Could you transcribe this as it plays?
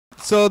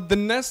So the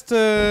next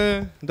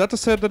data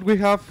set that we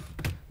have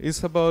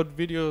is about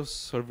video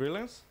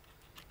surveillance.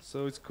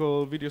 So it's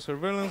called Video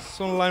Surveillance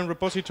Online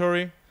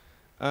Repository,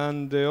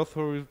 and the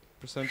author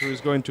presenter is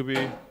going to be,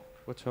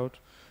 watch out,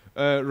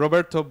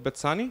 Roberto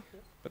Bezzani.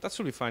 But that's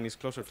really fine, it's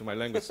closer to my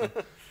language. So.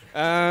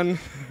 And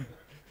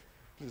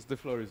the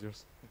floor is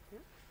yours.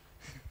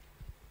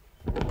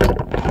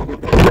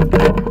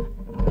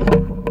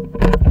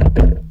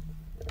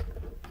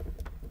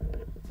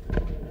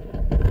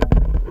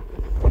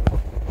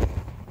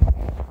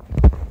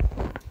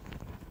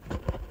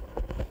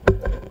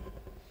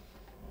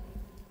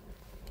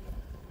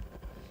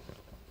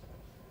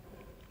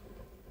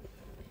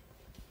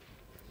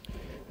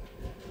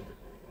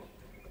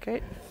 Okay,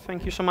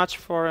 thank you so much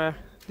for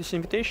this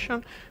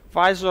invitation.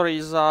 ViSOR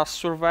is a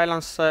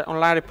surveillance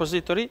online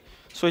repository,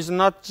 so it's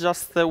not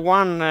just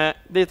one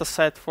data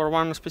set for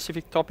one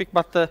specific topic,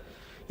 but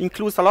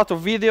includes a lot of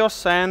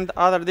videos and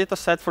other data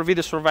set for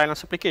video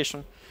surveillance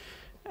application.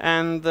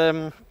 And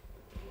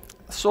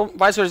so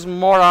ViSOR is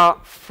more a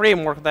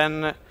framework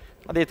than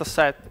a data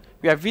set.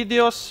 We have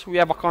videos, we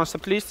have a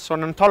concept list, so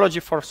an ontology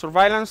for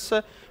surveillance,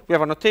 we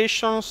have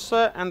annotations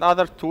and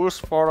other tools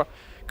for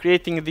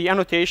creating the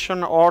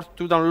annotation or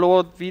to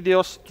download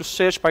videos, to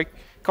search by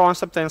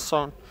concept and so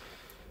on.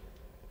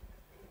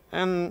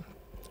 And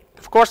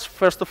of course,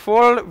 first of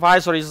all,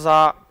 ViSOR is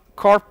a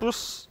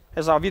corpus,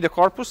 as a video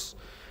corpus,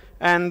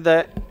 and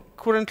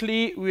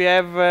currently we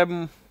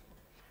have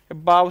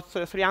about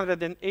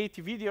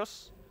 380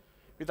 videos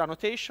with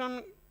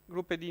annotation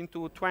grouped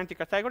into 20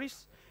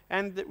 categories,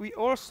 and we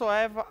also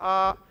have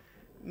a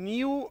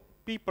new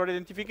people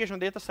identification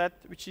data set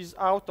which is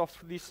out of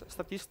this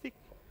statistic.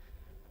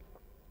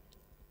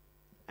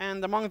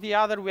 And among the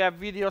other, we have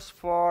videos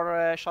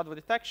for shadow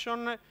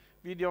detection,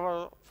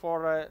 video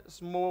for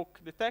smoke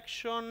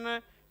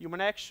detection,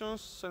 human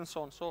actions, and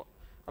so on. So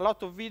a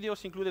lot of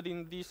videos included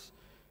in this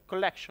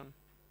collection.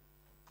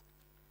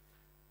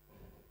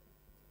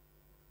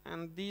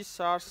 And these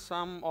are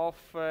some of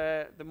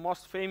the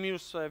most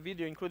famous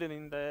video included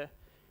in the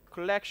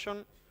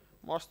collection.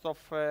 Most of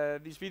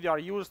these videos are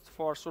used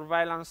for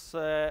surveillance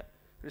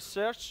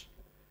research.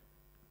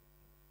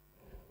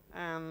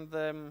 And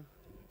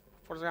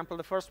for example,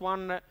 the first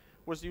one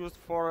was used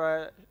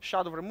for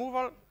shadow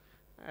removal,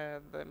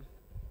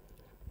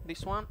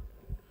 this one.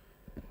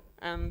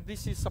 And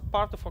this is a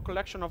part of a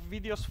collection of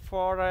videos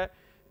for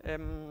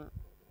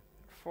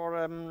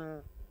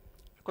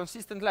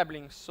consistent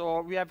labeling. So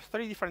we have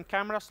 3 different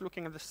cameras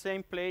looking at the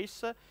same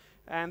place,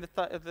 and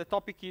the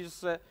topic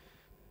is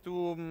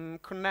to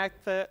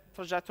connect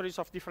trajectories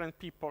of different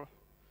people.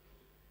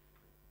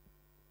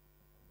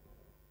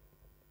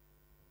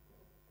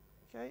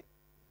 Okay.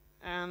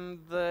 And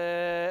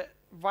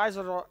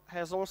ViSOR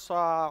has also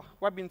a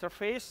web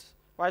interface.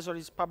 ViSOR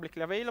is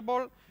publicly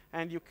available,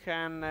 and you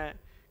can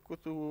go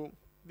to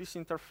this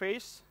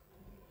interface,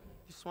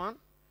 this one.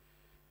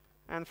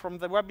 And from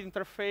the web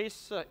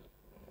interface,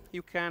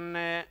 you can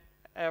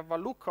have a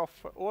look of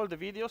all the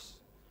videos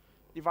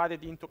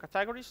divided into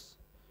categories.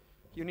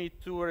 You need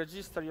to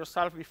register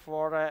yourself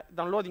before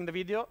downloading the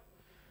video.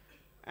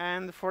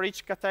 And for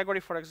each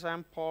category, for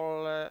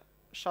example,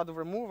 shadow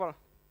removal,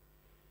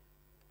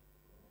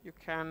 you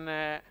can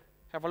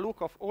have a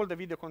look of all the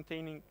video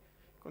contained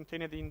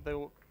in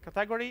the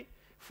category.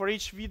 For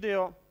each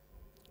video,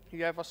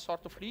 you have a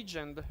sort of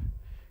legend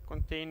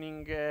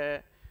containing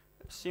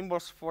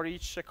symbols for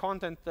each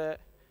content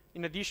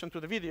in addition to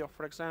the video.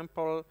 For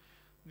example,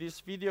 this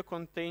video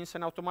contains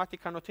an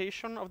automatic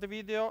annotation of the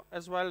video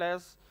as well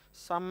as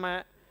some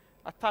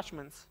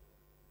attachments.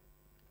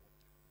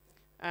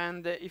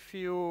 And if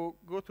you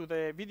go to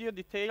the video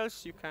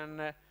details, you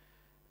can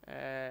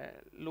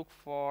look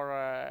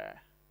for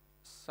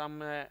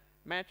some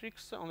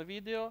metrics on the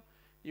video.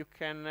 You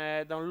can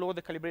download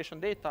the calibration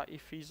data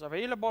if it's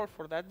available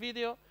for that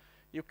video.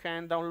 You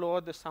can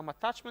download some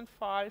attachment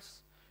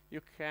files.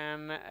 You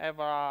can have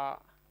a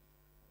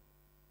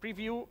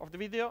preview of the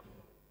video.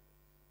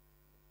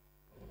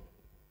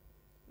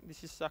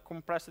 This is a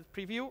compressed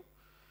preview.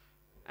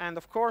 And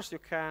of course, you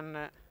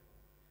can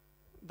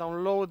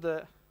download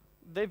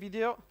the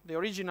video, the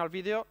original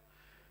video,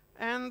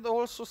 and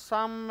also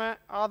some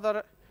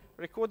other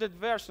recorded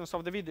versions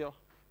of the video.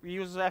 We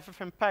use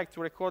FFmpeg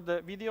to record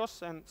the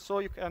videos, and so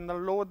you can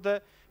download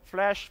the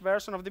flash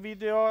version of the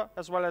video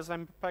as well as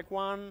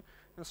MPEG-1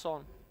 and so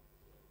on.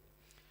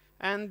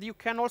 And you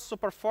can also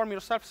perform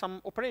yourself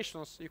some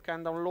operations. You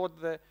can download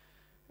the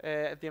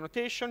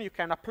annotation, you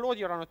can upload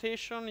your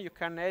annotation, you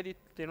can edit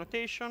the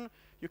annotation,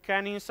 you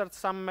can insert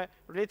some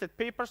related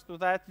papers to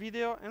that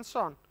video, and so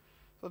on.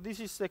 So this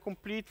is the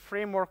complete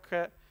framework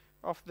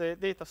of the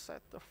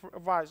dataset of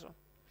ViSOR.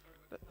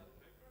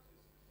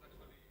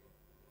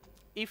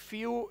 If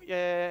you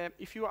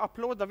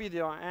upload a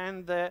video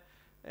and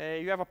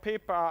you have a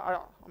paper, I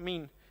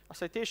mean a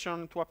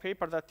citation to a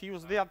paper that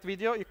uses that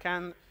video, you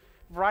can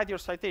write your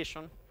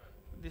citation.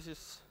 This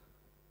is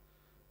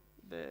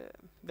the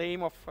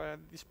aim of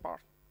this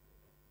part.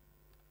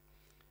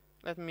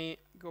 Let me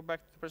go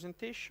back to the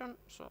presentation.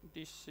 So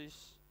this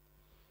is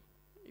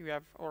you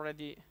have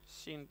already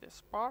seen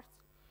this part.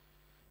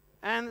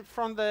 And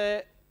from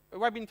the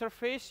web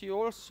interface,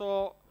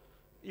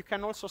 you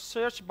can also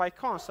search by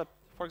concept.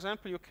 For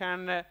example, you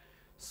can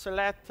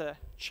select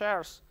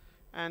chairs,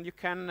 and you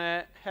can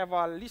have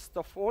a list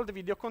of all the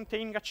video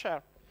containing a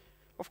chair.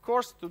 Of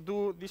course, to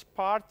do this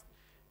part,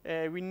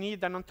 we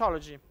need an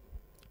ontology.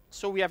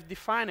 So we have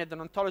defined an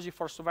ontology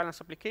for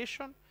surveillance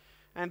application,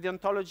 and the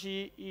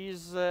ontology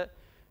is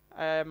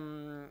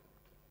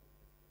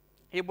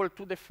able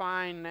to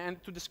define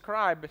and to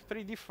describe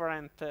 3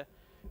 different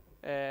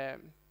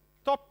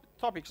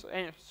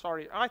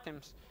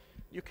items.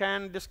 You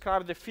can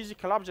describe the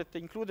physical object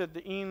included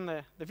in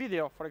the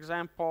video, for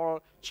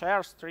example,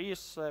 chairs,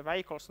 trees,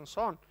 vehicles, and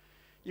so on.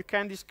 You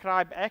can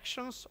describe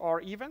actions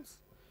or events.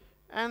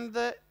 And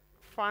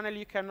finally,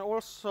 you can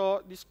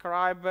also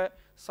describe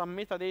some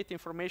metadata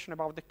information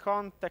about the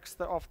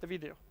context of the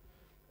video.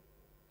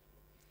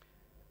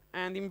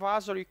 And in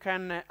ViSOR, you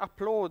can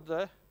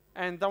upload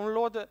and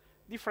download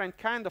different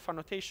kind of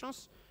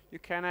annotations. You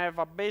can have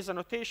a base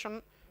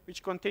annotation,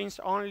 which contains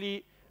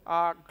only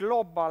a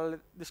global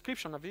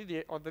description of the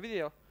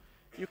video.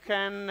 You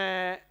can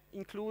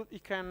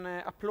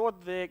upload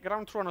the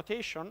ground truth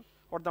annotation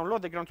or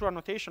download the ground truth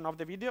annotation of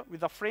the video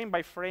with a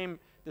frame-by-frame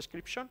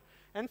description.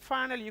 And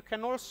finally, you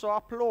can also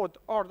upload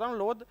or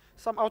download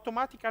some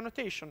automatic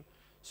annotation.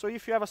 So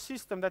if you have a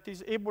system that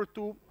is able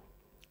to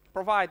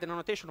provide an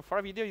annotation for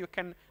a video, you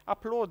can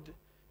upload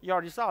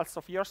your results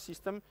of your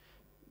system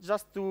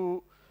just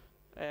to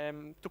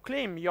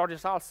claim your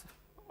results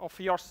of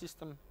your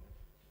system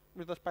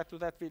with respect to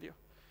that video.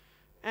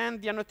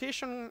 And the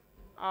annotation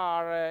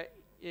are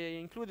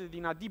included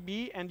in a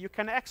DB, and you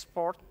can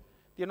export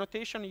the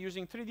annotation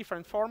using 3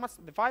 different formats.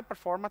 The Viper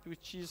format,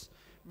 which is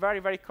very,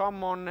 very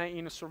common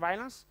in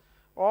surveillance,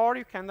 or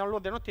you can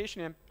download the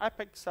annotation in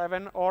Apex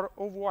 7 or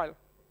OVL.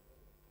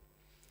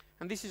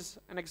 And this is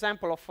an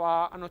example of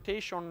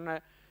annotation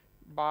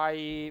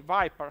by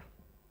Viper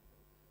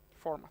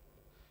format.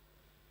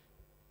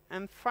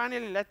 And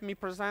finally, let me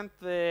present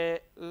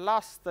the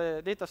last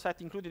data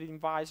set included in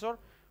ViSOR,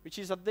 which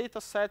is a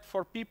data set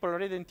for people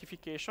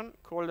identification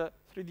called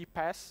 3D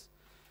Pass.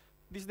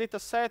 This data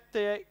set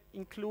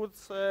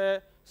includes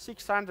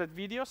 600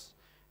 videos,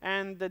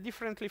 and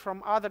differently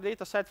from other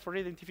data sets for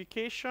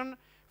identification,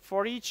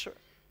 for each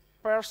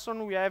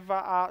person we have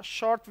a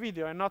short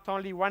video and not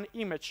only one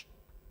image.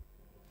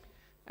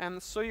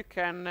 And so you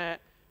can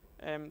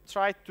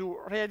try to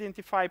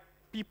re-identify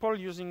people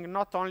using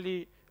not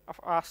only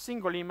a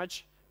single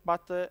image,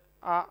 but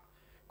a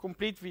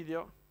complete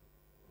video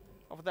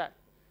of that.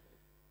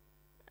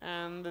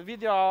 And the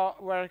video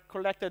were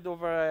collected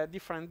over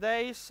different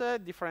days,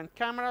 different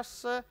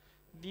cameras.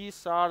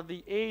 These are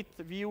the 8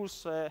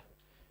 views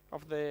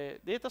of the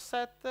data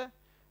set.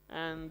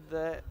 And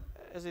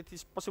as it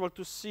is possible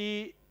to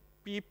see,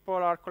 people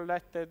are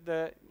collected,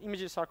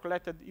 images are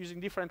collected using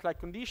different light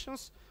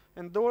conditions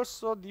and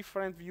also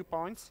different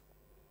viewpoints.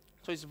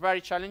 So it's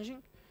very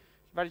challenging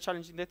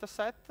data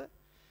set.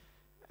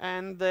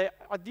 And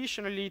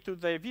additionally to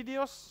the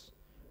videos,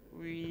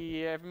 we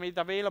have made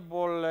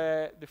available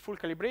the full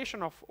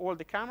calibration of all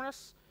the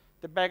cameras,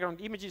 the background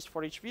images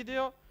for each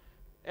video,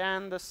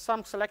 and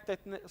some selected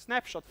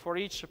snapshot for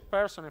each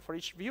person and for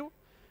each view.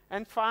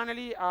 And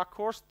finally, a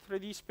coarse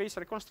 3D space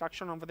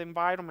reconstruction of the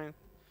environment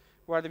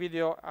where the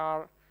video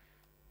are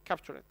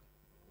captured.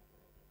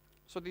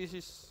 So this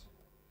is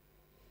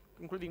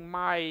concluding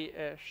my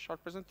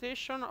short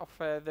presentation of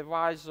the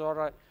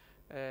ViSOR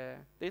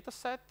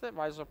dataset,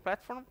 ViSOR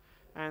platform.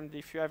 And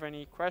if you have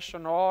any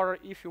question or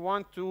if you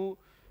want to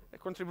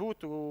contribute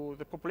to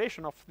the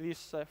population of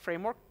this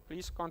framework,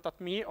 please contact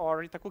me or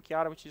Rita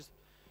Cucchiara, which is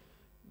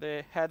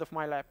the head of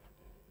my lab.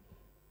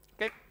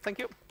 Okay, thank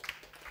you.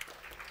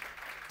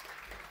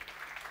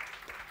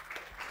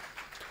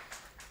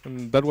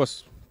 And that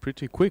was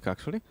pretty quick,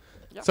 actually.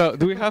 Yeah. So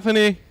do we have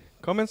any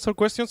comments or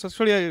questions?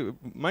 Actually,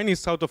 mine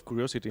is out of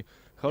curiosity.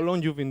 How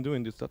long you've been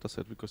doing this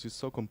dataset? Because it's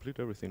so complete,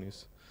 everything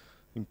is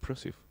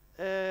impressive.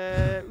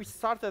 We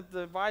started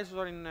the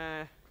ViSOR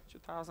in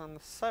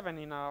 2007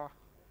 in our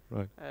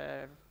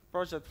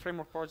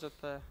framework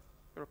project,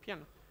 European,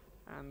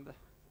 and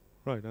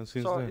and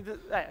since so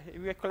then,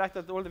 we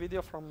collected all the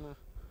video from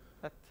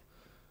that.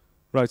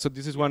 Right, so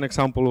this is one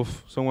example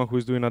of someone who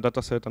is doing a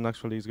data set and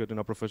actually is getting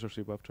a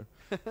professorship after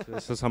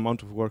this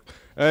amount of work.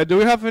 Do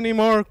we have any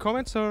more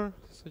comments or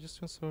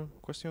suggestions or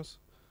questions?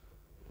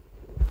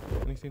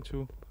 Anything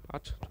to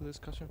add to the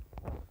discussion?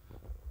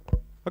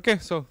 Okay,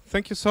 so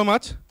thank you so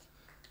much.